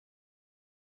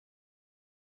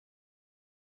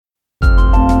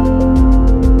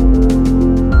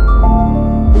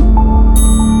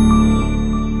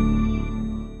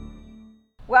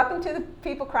welcome to the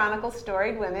People Chronicles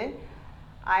Storied Women.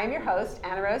 I am your host,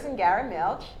 Anna Rose and Gara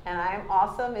Milch, and I am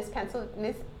also Miss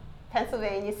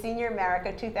Pennsylvania Senior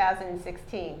America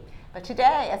 2016. But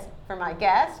today, as for my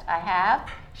guest, I have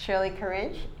Shirley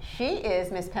Carinch. She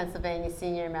is Miss Pennsylvania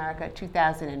Senior America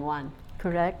 2001.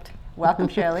 Correct. Welcome,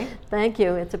 Shirley. Thank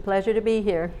you. It's a pleasure to be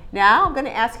here. Now I'm going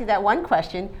to ask you that one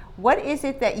question. What is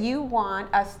it that you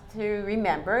want us to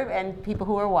remember, and people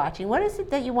who are watching, what is it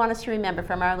that you want us to remember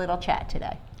from our little chat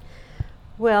today?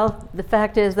 Well, the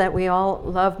fact is that we all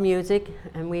love music,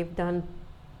 and we've done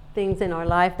things in our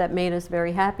life that made us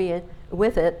very happy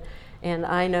with it. And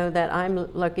I know that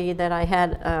I'm lucky that I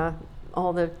had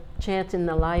all the chance in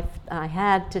the life I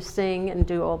had to sing and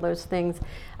do all those things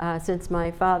since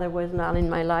my father was not in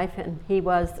my life, and he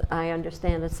was, I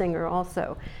understand, a singer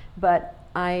also. But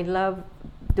I love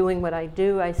doing what I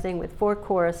do. I sing with 4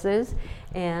 choruses,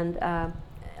 and I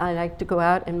like to go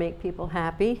out and make people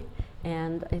happy,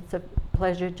 and it's a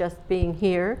pleasure just being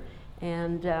here.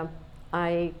 And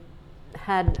I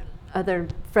had other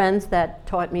friends that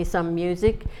taught me some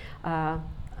music. I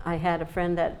had a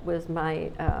friend that was my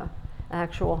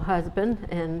actual husband,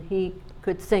 and he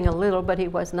could sing a little, but he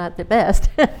was not the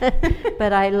best.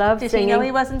 But I love singing. Did he know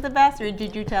he wasn't the best, or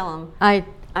did you tell him?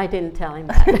 I didn't tell him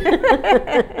that.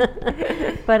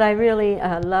 But I really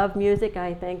love music.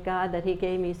 I thank God that he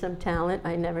gave me some talent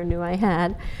I never knew I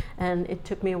had, and it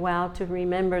took me a while to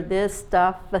remember this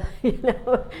stuff, you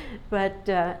know. But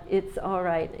it's all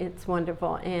right. It's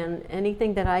wonderful, and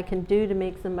anything that I can do to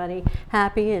make somebody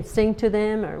happy and sing to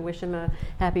them or wish them a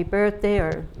happy birthday,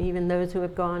 or even those who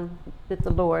have gone with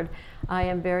the Lord, I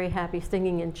am very happy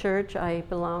singing in church. I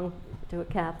belong to a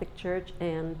Catholic church,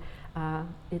 and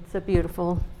it's a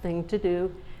beautiful thing to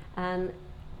do. And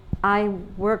I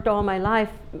worked all my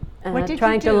life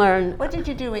trying to learn. What did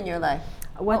you do in your life?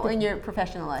 In your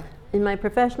professional life? In my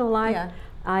professional life, yeah.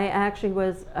 I actually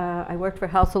was, I worked for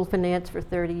Household Finance for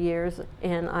 30 years,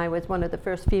 and I was one of the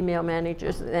first female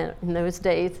managers in those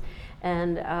days.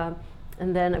 And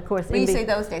then, of course... When you say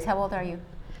those days, how old are you?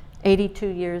 82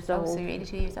 years old. Oh, so you're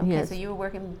 82 years old. Okay, yes. so you were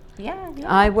working, yeah.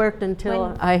 I worked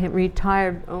until I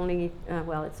retired only,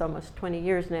 well, it's almost 20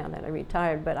 years now that I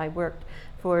retired, but I worked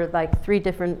for like 3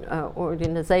 different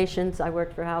organizations. I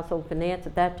worked for Household Finance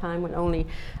at that time when only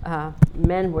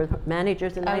men were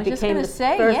managers, and I became the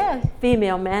first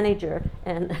female manager,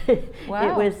 and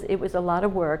wow. it was a lot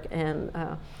of work, and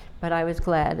but I was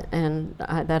glad and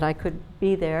that I could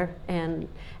be there. And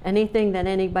anything that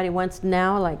anybody wants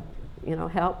now, like, you know,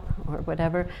 help or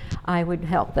whatever, I would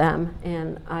help them.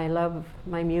 And I love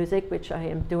my music, which I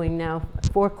am doing now.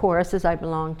 4 choruses I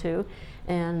belong to,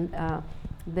 and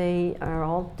they are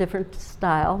all different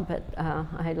style, but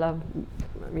I love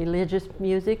religious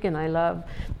music, and I love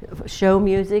show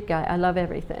music. I love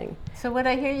everything. So what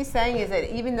I hear you saying is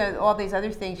that even though all these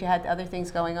other things, you had other things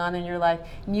going on in your life,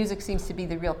 music seems to be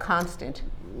the real constant.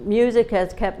 Music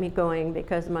has kept me going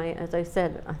because as I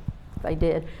said, I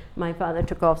did. My father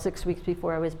took off 6 weeks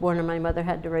before I was born, and my mother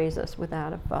had to raise us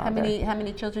without a father. How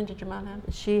many children did your mom have?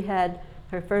 She had,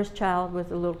 her first child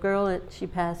was a little girl, and she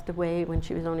passed away when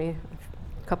she was only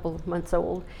a couple of months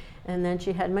old. And then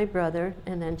she had my brother,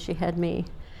 and then she had me,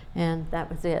 and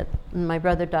that was it. And my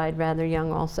brother died rather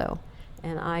young also,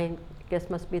 and I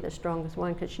guess must be the strongest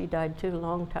one because she died too a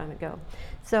long time ago.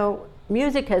 So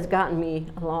music has gotten me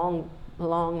a long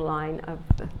line of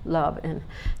love and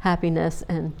happiness,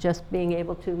 and just being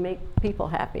able to make people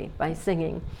happy by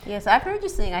singing. Yes, I've heard you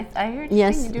sing. I heard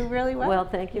you sing. You do really well. Well,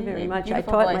 thank you very much. I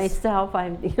taught myself.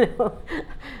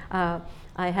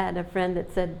 I had a friend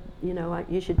that said, you know,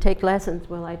 you should take lessons.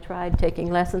 Well, I tried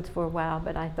taking lessons for a while,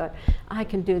 but I thought, I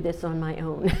can do this on my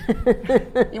own.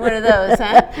 You're one of those,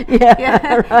 huh?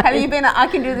 Yeah. Right. Have you been I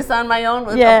can do this on my own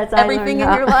with everything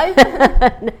in your life?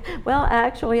 Well,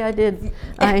 actually, I did.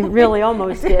 I really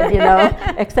almost did, you know,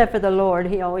 except for the Lord.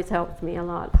 He always helps me a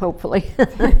lot, hopefully.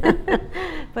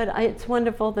 But it's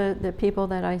wonderful, the people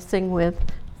that I sing with,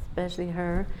 especially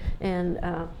her. And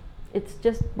it's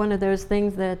just one of those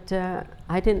things that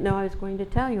I didn't know I was going to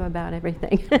tell you about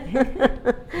everything.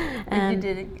 And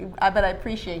you did, but I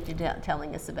appreciate you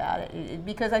telling us about it,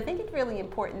 because I think it's really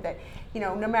important that, you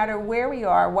know, no matter where we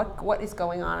are, what is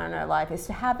going on in our life, is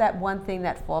to have that one thing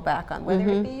that fall back on, whether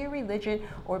it be your religion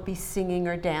or be singing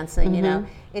or dancing. You know,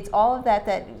 it's all of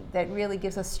that really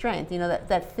gives us strength. You know,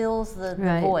 that fills the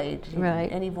void,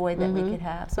 any void that we could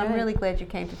have. So I'm really glad you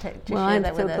came to share that with us. Well,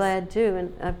 I'm so glad too,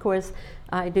 and of course,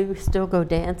 I do still go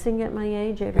dancing at my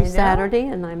age every Saturday,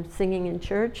 and I'm singing in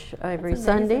church every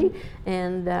Sunday,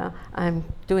 and I'm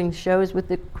doing shows with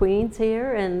the Queens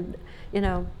here, and you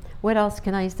know, What else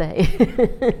can I say?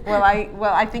 Well,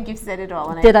 I think you've said it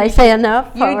all. And Did I say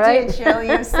enough? You All right. did, Shirley.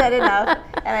 You've said enough,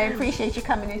 and I appreciate you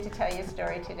coming in to tell your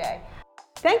story today.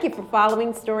 Thank you for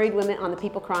following Storied Women on the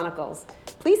People Chronicles.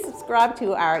 Please subscribe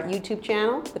to our YouTube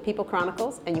channel, The People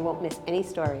Chronicles, and you won't miss any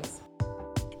stories.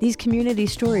 These community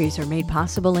stories are made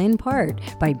possible in part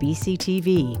by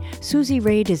BCTV, Susie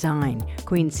Ray Design,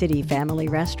 Queen City Family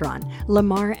Restaurant,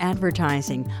 Lamar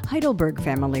Advertising, Heidelberg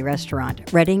Family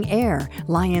Restaurant, Reading Air,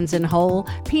 Lions and Hole,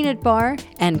 Peanut Bar,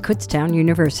 and Kutztown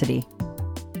University.